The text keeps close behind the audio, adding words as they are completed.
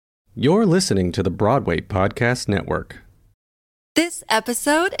You're listening to the Broadway Podcast Network. This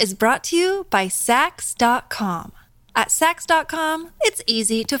episode is brought to you by Sax.com. At Sax.com, it's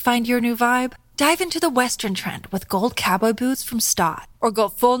easy to find your new vibe. Dive into the Western trend with gold cowboy boots from Stott, or go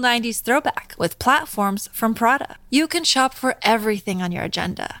full 90s throwback with platforms from Prada. You can shop for everything on your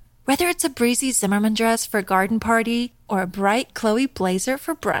agenda, whether it's a breezy Zimmermann dress for a garden party or a bright Chloe blazer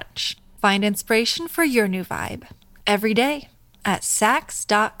for brunch. Find inspiration for your new vibe every day at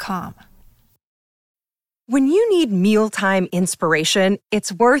Sax.com. When you need mealtime inspiration,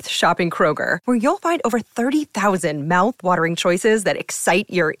 it's worth shopping Kroger, where you'll find over 30,000 mouth-watering choices that excite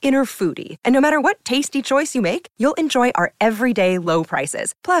your inner foodie. And no matter what tasty choice you make, you'll enjoy our everyday low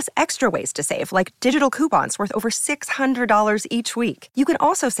prices, plus extra ways to save, like digital coupons worth over $600 each week. You can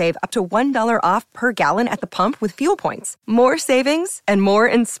also save up to $1 off per gallon at the pump with fuel points. More savings and more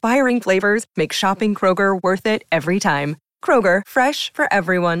inspiring flavors make shopping Kroger worth it every time. Kroger, fresh for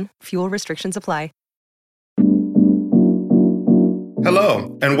everyone. Fuel restrictions apply.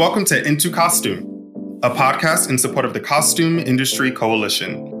 Hello, and welcome to Into Costume, a podcast in support of the Costume Industry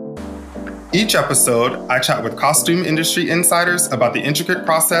Coalition. Each episode, I chat with costume industry insiders about the intricate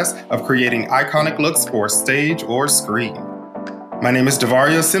process of creating iconic looks for stage or screen. My name is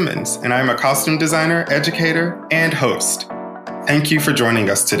Devario Simmons, and I'm a costume designer, educator, and host. Thank you for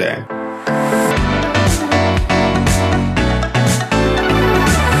joining us today.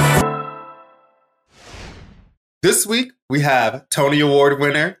 This week, we have Tony Award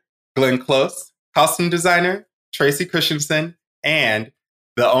winner Glenn Close, costume designer Tracy Christensen, and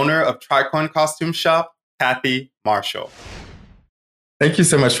the owner of Tricoin Costume Shop, Kathy Marshall. Thank you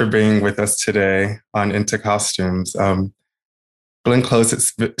so much for being with us today on Into Costumes. Glenn Close,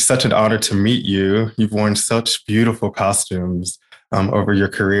 it's such an honor to meet you. You've worn such beautiful costumes over your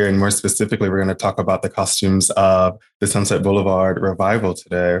career, and more specifically, we're going to talk about the costumes of the Sunset Boulevard revival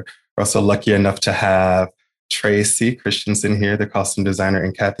today. We're also lucky enough to have Tracy Christensen here, the costume designer,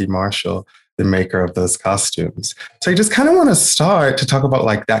 and Kathy Marshall, the maker of those costumes. So I just kind of want to start to talk about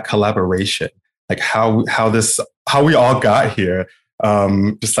like that collaboration, like how we all got here,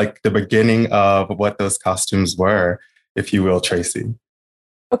 just like the beginning of what those costumes were, if you will, Tracy.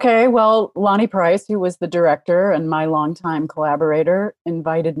 Okay, well, Lonnie Price, who was the director and my longtime collaborator,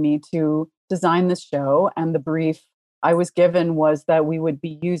 invited me to design this show, and the brief I was given was that we would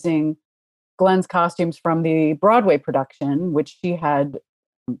be using Glenn's costumes from the Broadway production, which she had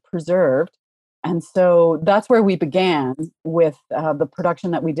preserved. And so that's where we began with the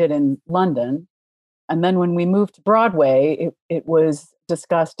production that we did in London. And then when we moved to Broadway, it was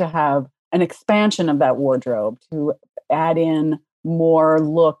discussed to have an expansion of that wardrobe, to add in more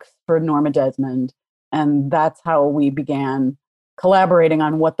looks for Norma Desmond. And that's how we began collaborating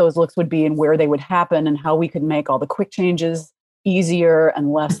on what those looks would be and where they would happen and how we could make all the quick changes easier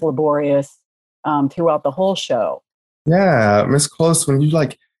and less laborious throughout the whole show. Yeah, Ms. Close, when you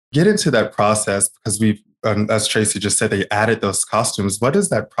like get into that process, because we've, as Tracy just said, they added those costumes. What is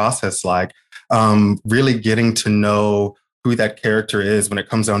that process like? Really getting to know who that character is when it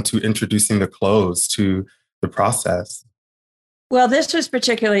comes down to introducing the clothes to the process. Well, this was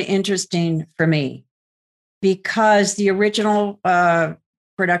particularly interesting for me because the original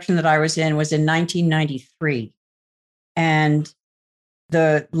production that I was in was in 1993. And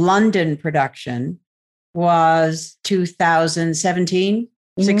the London production was 2017,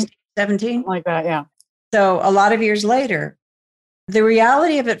 16, 17. Like that, yeah. So a lot of years later. The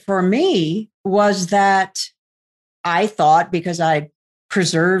reality of it for me was that I thought, because I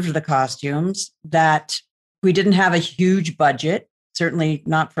preserved the costumes, that we didn't have a huge budget, certainly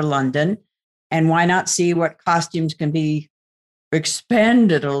not for London. And why not see what costumes can be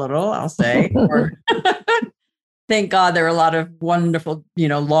expanded a little, I'll say, or thank God there are a lot of wonderful,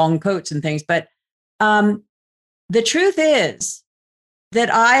 long coats and things. But the truth is that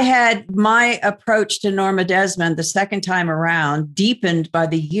I had my approach to Norma Desmond the second time around deepened by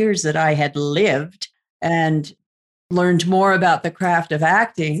the years that I had lived and learned more about the craft of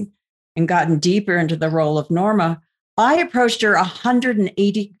acting and gotten deeper into the role of Norma. I approached her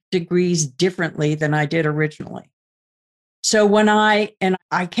 180 degrees differently than I did originally. So when I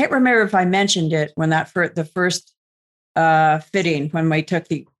can't remember if I mentioned it when the first fitting, when we took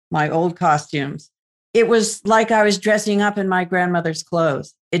my old costumes, it was like I was dressing up in my grandmother's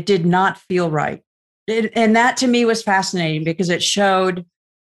clothes. It did not feel right. And that to me was fascinating because it showed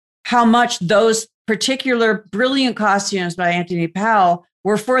how much those particular brilliant costumes by Anthony Powell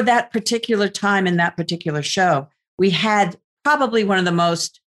were for that particular time in that particular show. We had probably one of the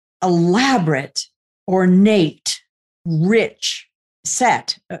most elaborate, ornate, rich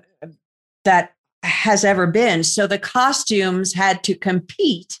set that has ever been. So the costumes had to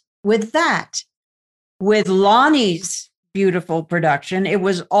compete with that. With Lonnie's beautiful production, it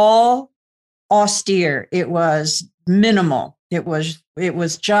was all austere. It was minimal. It was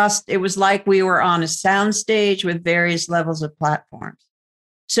like we were on a soundstage with various levels of platforms.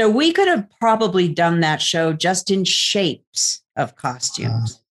 So we could have probably done that show just in shapes of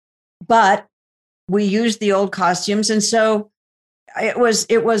costumes, but we used the old costumes. And so it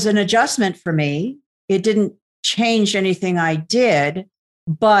was an adjustment for me. It didn't change anything I did,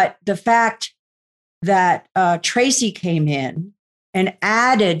 but the fact that Tracy came in and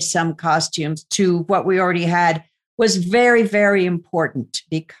added some costumes to what we already had was very, very important,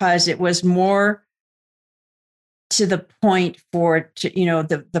 because it was more to the point for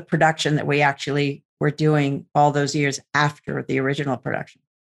the production that we actually were doing all those years after the original production.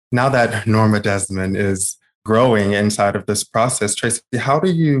 Now that Norma Desmond is growing inside of this process, Tracy, how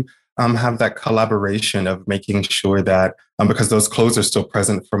do you have that collaboration of making sure that, because those clothes are still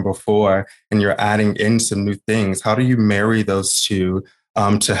present from before and you're adding in some new things, how do you marry those two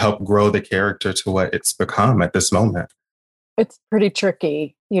to help grow the character to what it's become at this moment? It's pretty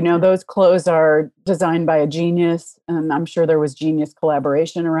tricky. Those clothes are designed by a genius, and I'm sure there was genius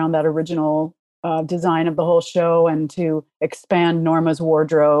collaboration around that original design of the whole show, and to expand Norma's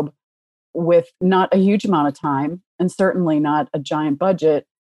wardrobe with not a huge amount of time and certainly not a giant budget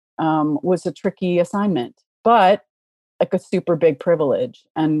was a tricky assignment, but like a super big privilege.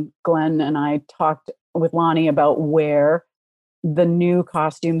 And Glenn and I talked with Lonnie about where the new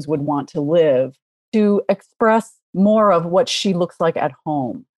costumes would want to live to express more of what she looks like at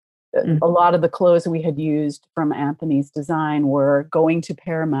home. Mm-hmm. A lot of the clothes we had used from Anthony's design were going to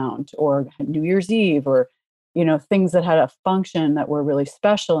Paramount or New Year's Eve, or things that had a function that were really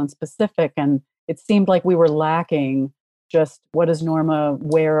special and specific. And it seemed like we were lacking just what does Norma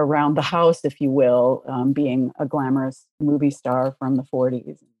wear around the house, if you will, being a glamorous movie star from the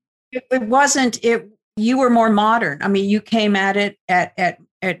 40s. It wasn't, you were more modern. I mean, you came at it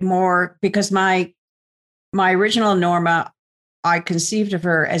at more, because my original Norma, I conceived of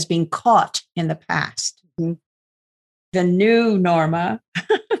her as being caught in the past. Mm-hmm. The new Norma,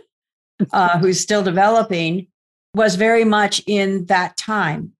 who's still developing, was very much in that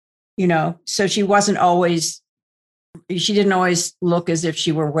time, so she didn't always look as if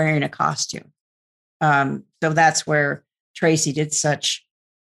she were wearing a costume. So that's where Tracy did such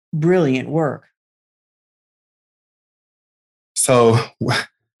brilliant work. So,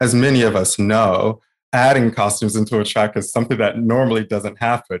 as many of us know, adding costumes into a track is something that normally doesn't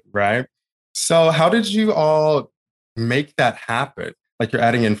happen, right? So how did you all make that happen? Like, you're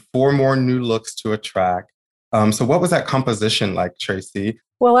adding in 4 more new looks to a track. So what was that composition like, Tracy?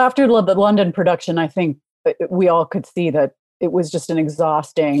 Well, after the London production, I think we all could see that it was just an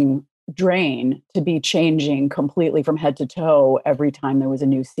exhausting drain to be changing completely from head to toe every time there was a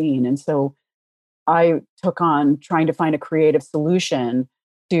new scene. And so I took on trying to find a creative solution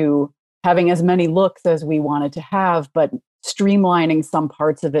to having as many looks as we wanted to have, but streamlining some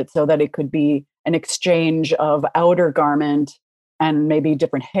parts of it so that it could be an exchange of outer garment and maybe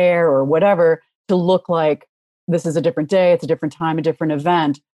different hair or whatever to look like this is a different day, it's a different time, a different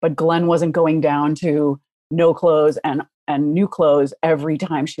event. But Glenn wasn't going down to no clothes and new clothes every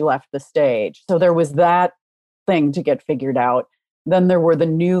time she left the stage. So there was that thing to get figured out. Then there were the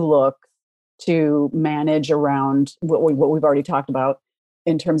new looks to manage around what we've already talked about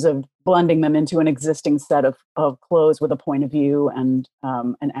in terms of blending them into an existing set of clothes with a point of view and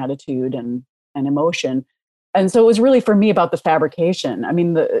an attitude and emotion. And so it was really for me about the fabrication. I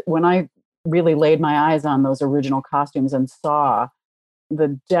mean, when I really laid my eyes on those original costumes and saw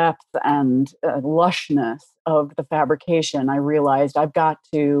the depth and lushness of the fabrication, I realized I've got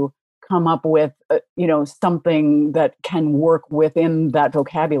to come up with, something that can work within that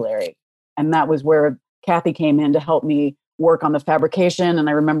vocabulary. And that was where Kathy came in to help me work on the fabrication. And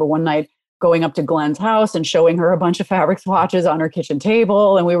I remember one night going up to Glenn's house and showing her a bunch of fabric swatches on her kitchen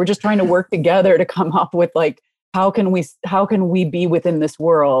table. And we were just trying to work together to come up with, like, how can we be within this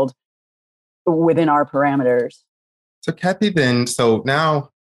world within our parameters? So Kathy, so now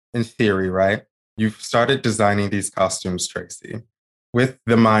in theory, right, you've started designing these costumes, Tracy, with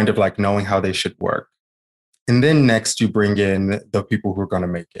the mind of like knowing how they should work. And then next you bring in the people who are going to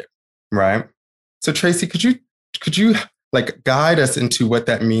make it, right? So Tracy, could you like guide us into what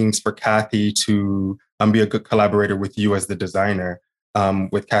that means for Kathy to be a good collaborator with you as the designer,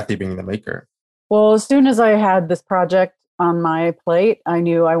 with Kathy being the maker? Well, as soon as I had this project on my plate, I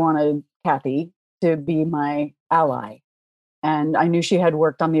knew I wanted Kathy to be my ally. And I knew she had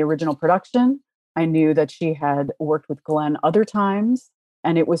worked on the original production. I knew that she had worked with Glenn other times,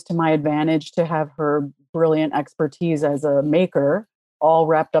 and it was to my advantage to have her brilliant expertise as a maker all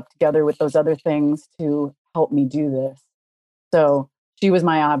wrapped up together with those other things to help me do this. So she was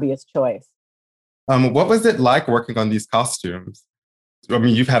my obvious choice. What was it like working on these costumes? I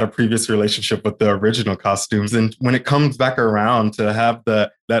mean, you've had a previous relationship with the original costumes, and when it comes back around to have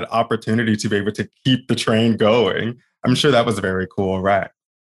that opportunity to be able to keep the train going, I'm sure that was very cool, right?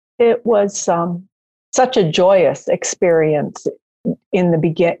 It was such a joyous experience in the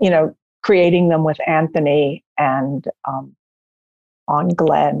beginning, creating them with Anthony and on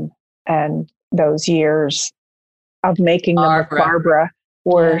Glenn, and those years of making them with Barbara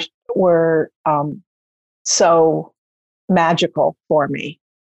were so magical for me.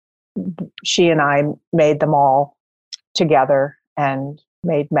 She and I made them all together and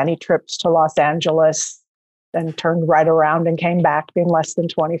made many trips to Los Angeles, then turned right around and came back in less than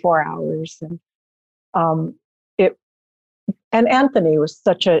 24 hours. And Anthony was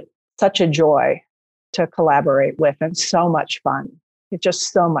such a joy to collaborate with, and so much fun. It's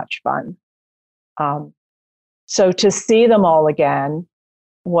just so much fun. So to see them all again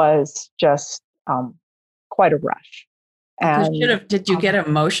was just quite a rush. And did you get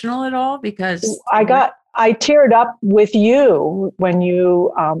emotional at all? Because I teared up with you when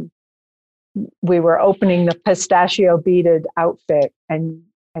we were opening the pistachio beaded outfit, and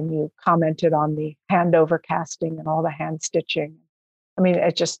you commented on the handover casting and all the hand stitching. I mean,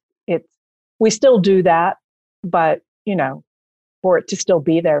 we still do that, but for it to still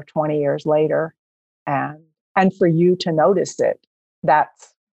be there 20 years later, and for you to notice it,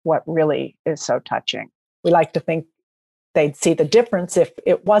 that's what really is so touching. We like to think they'd see the difference if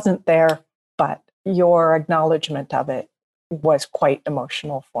it wasn't there, but your acknowledgement of it was quite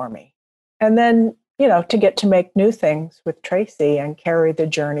emotional for me. And then, to get to make new things with Tracy and carry the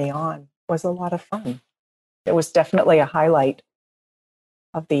journey on was a lot of fun. It was definitely a highlight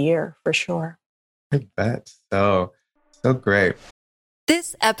of the year, for sure. I bet. So great.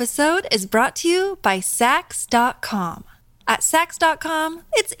 This episode is brought to you by Saks.com. At Saks.com,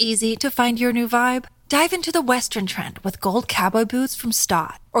 it's easy to find your new vibe. Dive into the Western trend with gold cowboy boots from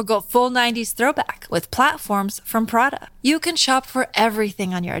Stott, or go full 90s throwback with platforms from Prada. You can shop for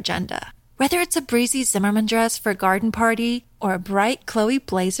everything on your agenda, whether it's a breezy Zimmermann dress for a garden party or a bright Chloe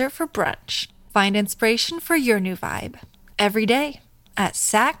blazer for brunch. Find inspiration for your new vibe every day at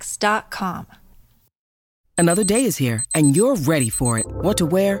Saks.com. Another day is here, and you're ready for it. What to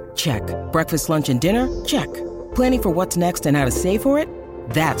wear? Check. Breakfast, lunch, and dinner? Check. Planning for what's next and how to save for it?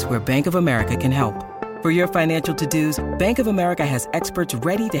 That's where Bank of America can help. For your financial to-dos, Bank of America has experts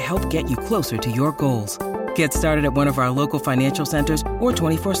ready to help get you closer to your goals. Get started at one of our local financial centers or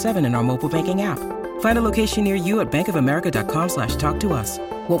 24/7 in our mobile banking app. Find a location near you at bankofamerica.com/talktous.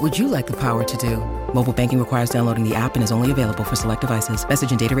 What would you like the power to do? Mobile banking requires downloading the app and is only available for select devices.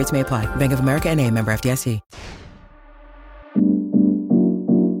 Message and data rates may apply. Bank of America N.A., member FDIC.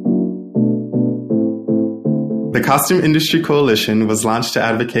 The Costume Industry Coalition was launched to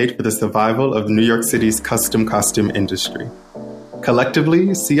advocate for the survival of New York City's custom costume industry.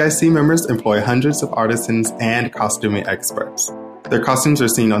 Collectively, CIC members employ hundreds of artisans and costuming experts. Their costumes are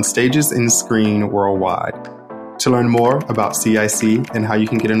seen on stages and screen worldwide. To learn more about CIC and how you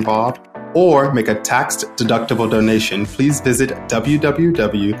can get involved, or make a tax-deductible donation, please visit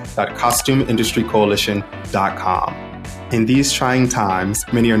www.costumeindustrycoalition.com. In these trying times,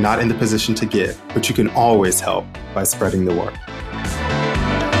 many are not in the position to give, but you can always help by spreading the word.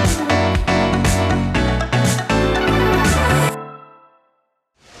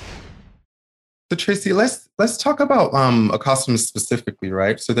 So Tracy, let's talk about a costume specifically,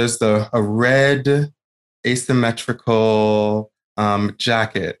 right? So there's a red asymmetrical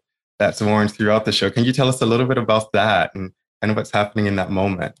jacket that's worn throughout the show. Can you tell us a little bit about that and what's happening in that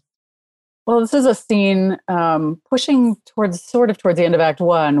moment? Well, this is a scene pushing towards the end of Act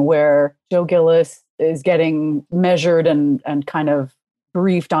One, where Joe Gillis is getting measured and kind of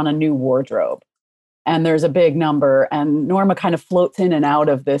briefed on a new wardrobe. And there's a big number, and Norma kind of floats in and out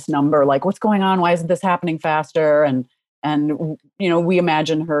of this number, like, what's going on? Why isn't this happening faster? And we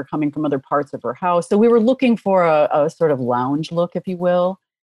imagine her coming from other parts of her house. So we were looking for a sort of lounge look, if you will.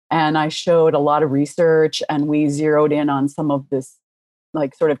 And I showed a lot of research, and we zeroed in on some of this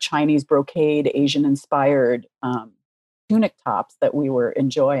like sort of Chinese brocade, Asian inspired tunic tops that we were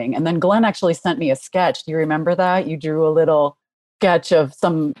enjoying. And then Glenn actually sent me a sketch. Do you remember that? You drew a little sketch of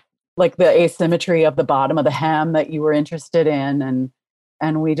some, like the asymmetry of the bottom of the hem that you were interested in.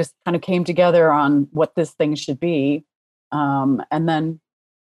 And we just kind of came together on what this thing should be. And then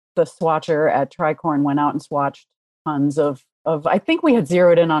the swatcher at Tricorn went out and swatched tons of, I think we had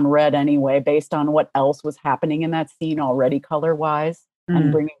zeroed in on red anyway, based on what else was happening in that scene already color-wise.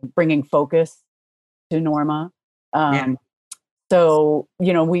 And bringing focus to Norma. So,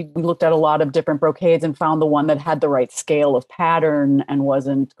 we looked at a lot of different brocades and found the one that had the right scale of pattern and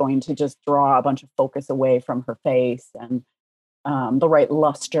wasn't going to just draw a bunch of focus away from her face, and the right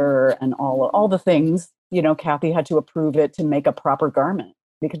luster and all the things. Kathy had to approve it to make a proper garment,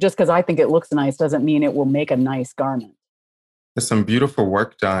 because just because I think it looks nice doesn't mean it will make a nice garment. There's some beautiful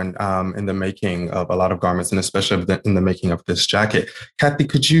work done in the making of a lot of garments, and especially in the making of this jacket. Kathy,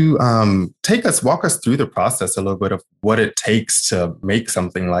 could you walk us through the process a little bit of what it takes to make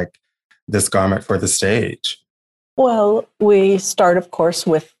something like this garment for the stage? Well, we start, of course,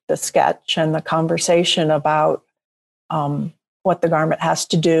 with the sketch and the conversation about what the garment has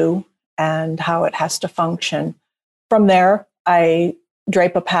to do and how it has to function. From there, I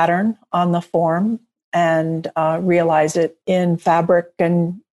drape a pattern on the form and realize it in fabric,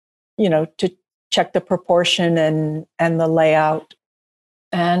 and to check the proportion and the layout,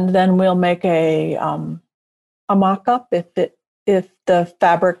 and then we'll make a mock-up if the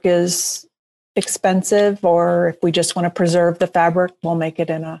fabric is expensive, or if we just want to preserve the fabric, we'll make it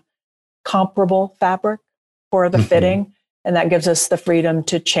in a comparable fabric for the fitting, and that gives us the freedom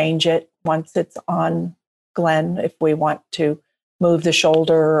to change it once it's on Glenn if we want to move the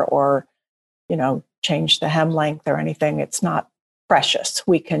shoulder or change the hem length or anything. It's not precious.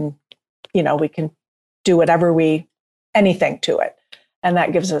 We can do anything to it. And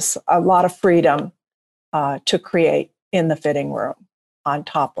that gives us a lot of freedom to create in the fitting room on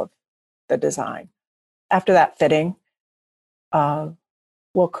top of the design. After that fitting,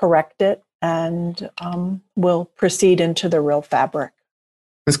 we'll correct it and we'll proceed into the real fabric.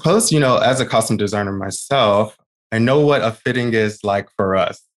 Ms. Close, as a costume designer myself, I know what a fitting is like for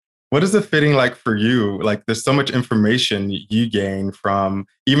us. What is the fitting like for you? Like, there's so much information you gain from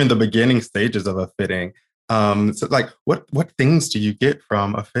even the beginning stages of a fitting. So like, what things do you get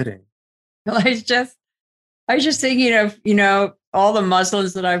from a fitting? Well, I was just thinking of, all the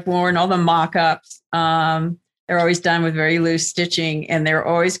muslins that I've worn, all the mock-ups, they're always done with very loose stitching. And there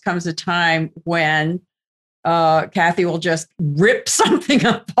always comes a time when Kathy will just rip something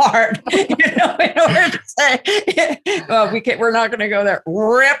apart, in order to say, well, we're not going to go there.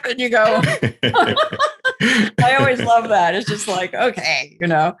 Rip, and you go. I always love that. It's just like, okay,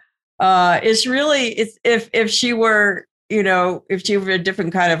 it's really, if she were, if she were a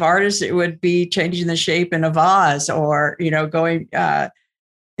different kind of artist, it would be changing the shape in a vase, or, going,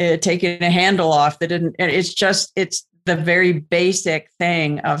 taking a handle off that didn't, it's the very basic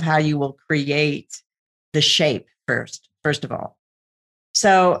thing of how you will create the shape first of all.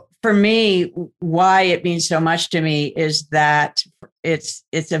 So for me, why it means so much to me is that it's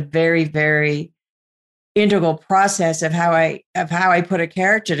a very, very integral process of how I put a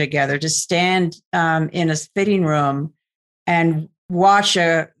character together. To stand in a fitting room and watch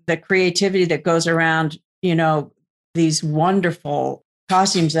the creativity that goes around, these wonderful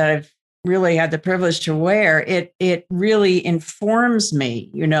costumes that I've really had the privilege to wear. It really informs me,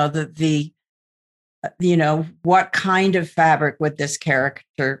 what kind of fabric would this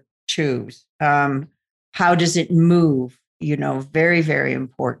character choose? How does it move? Very, very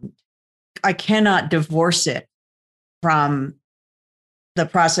important. I cannot divorce it from the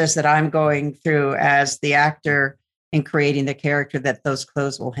process that I'm going through as the actor in creating the character that those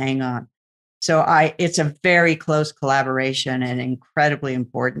clothes will hang on. So it's a very close collaboration and incredibly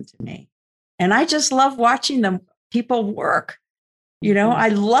important to me. And I just love watching people work. I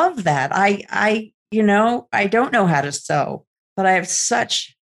love that. I don't know how to sew, but I have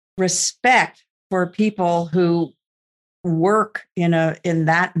such respect for people who work in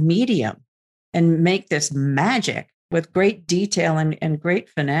that medium and make this magic with great detail and great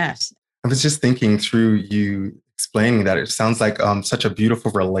finesse. I was just thinking through you explaining that, it sounds like such a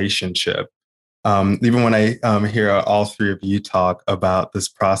beautiful relationship. Even when I hear all three of you talk about this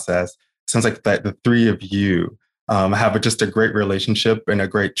process, it sounds like that the three of you have just a great relationship and a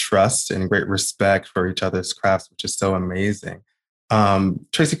great trust and great respect for each other's crafts, which is so amazing.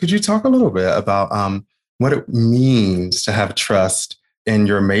 Tracy, could you talk a little bit about what it means to have trust in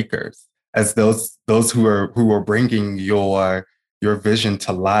your makers, as those who are bringing your vision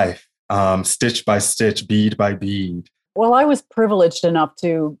to life, stitch by stitch, bead by bead? Well, I was privileged enough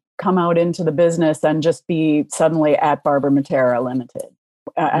to come out into the business and just be suddenly at Barbara Matera Limited.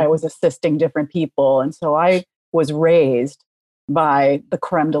 I was assisting different people, and so I was raised by the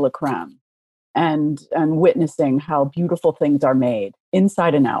creme de la creme and witnessing how beautiful things are made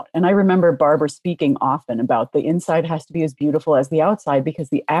inside and out. And I remember Barbara speaking often about the inside has to be as beautiful as the outside because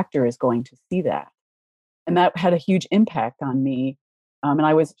the actor is going to see that. And that had a huge impact on me. And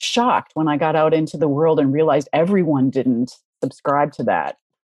I was shocked when I got out into the world and realized everyone didn't subscribe to that.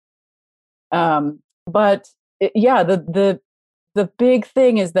 The the big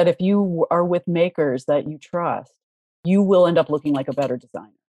thing is that if you are with makers that you trust, you will end up looking like a better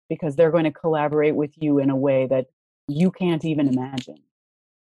designer because they're going to collaborate with you in a way that you can't even imagine.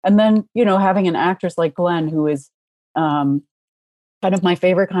 And then, having an actress like Glenn, who is kind of my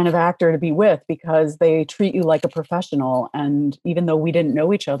favorite kind of actor to be with because they treat you like a professional. And even though we didn't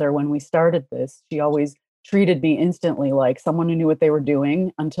know each other when we started this, she always treated me instantly like someone who knew what they were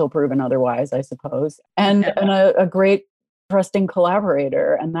doing until proven otherwise, I suppose. And a great trusting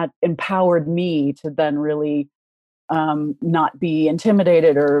collaborator. And that empowered me to then really not be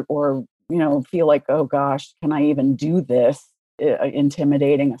intimidated or feel like, oh gosh, can I even do this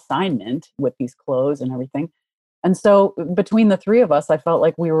intimidating assignment with these clothes and everything. And so between the three of us, I felt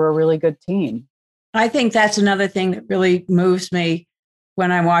like we were a really good team. I think that's another thing that really moves me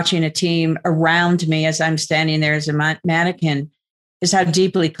when I'm watching a team around me as I'm standing there as a mannequin is how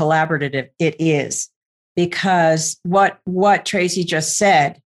deeply collaborative it is. Because what Tracy just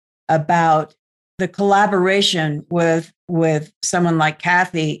said about the collaboration with someone like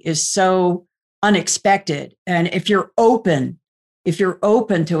Kathy is so unexpected. And if you're open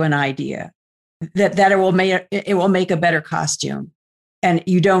to an idea, that it will make a better costume, and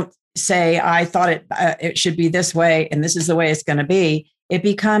you don't say, I thought it should be this way, and this is the way it's going to be. It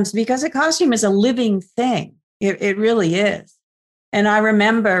becomes, because a costume is a living thing. It really is. And I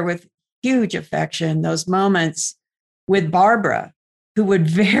remember with huge affection those moments with Barbara, who would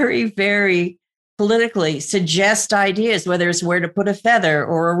very, very politically suggest ideas, whether it's where to put a feather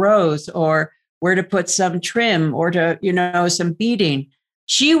or a rose or where to put some trim or to, some beading.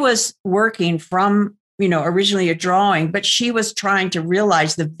 She was working from, originally a drawing, but she was trying to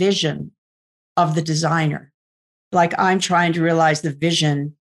realize the vision of the designer. Like I'm trying to realize the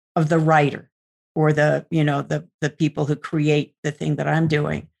vision of the writer or the people who create the thing that I'm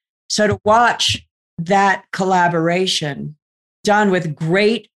doing. So to watch that collaboration done with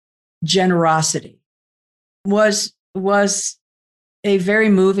great generosity was a very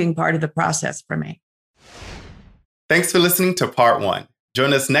moving part of the process for me. Thanks for listening to part 1.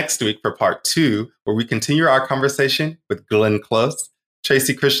 Join us next week for part 2, where we continue our conversation with Glenn Close,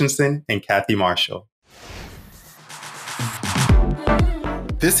 Tracy Christensen, and Kathy Marshall.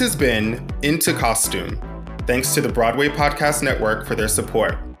 This has been Into Costume. Thanks to the Broadway Podcast Network for their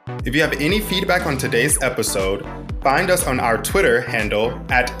support. If you have any feedback on today's episode, find us on our Twitter handle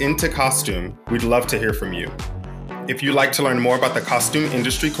 @IntoCostume. We'd love to hear from you. If you'd like to learn more about the Costume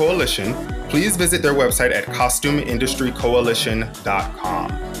Industry Coalition, please visit their website at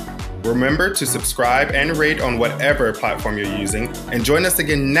CostumeIndustryCoalition.com. Remember to subscribe and rate on whatever platform you're using, and join us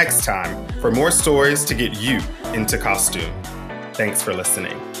again next time for more stories to get you into costume. Thanks for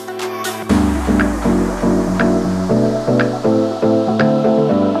listening.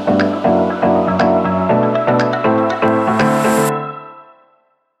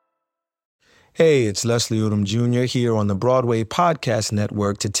 Hey, it's Leslie Odom Jr. here on the Broadway Podcast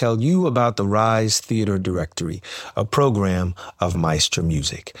Network to tell you about the Rise Theater Directory, a program of Maestro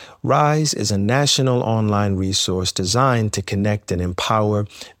Music. Rise is a national online resource designed to connect and empower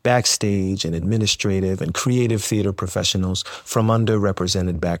backstage and administrative and creative theater professionals from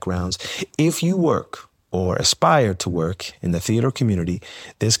underrepresented backgrounds. If you work or aspire to work in the theater community,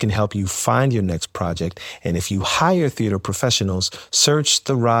 this can help you find your next project. And if you hire theater professionals, search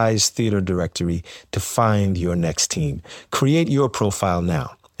the Rise Theater Directory to find your next team. Create your profile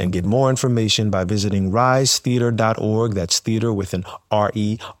now and get more information by visiting risetheater.org. That's theater with an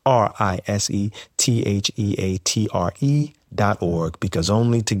RERISETHEATRE.org, because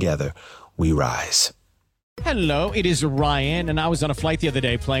only together we rise. Hello, it is Ryan, and I was on a flight the other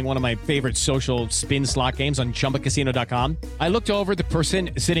day playing one of my favorite social spin slot games on ChumbaCasino.com. I looked over at the person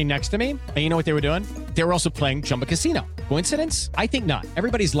sitting next to me, and you know what they were doing? They were also playing Chumba Casino. Coincidence? I think not.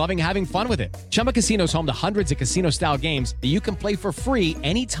 Everybody's loving having fun with it. Chumba Casino is home to hundreds of casino-style games that you can play for free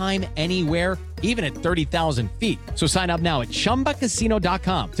anytime, anywhere, even at 30,000 feet. So sign up now at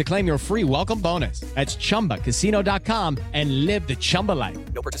ChumbaCasino.com to claim your free welcome bonus. That's ChumbaCasino.com and live the Chumba life.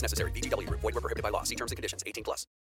 No purchase necessary. VGW. Void where prohibited by law. See terms and conditions. 18+.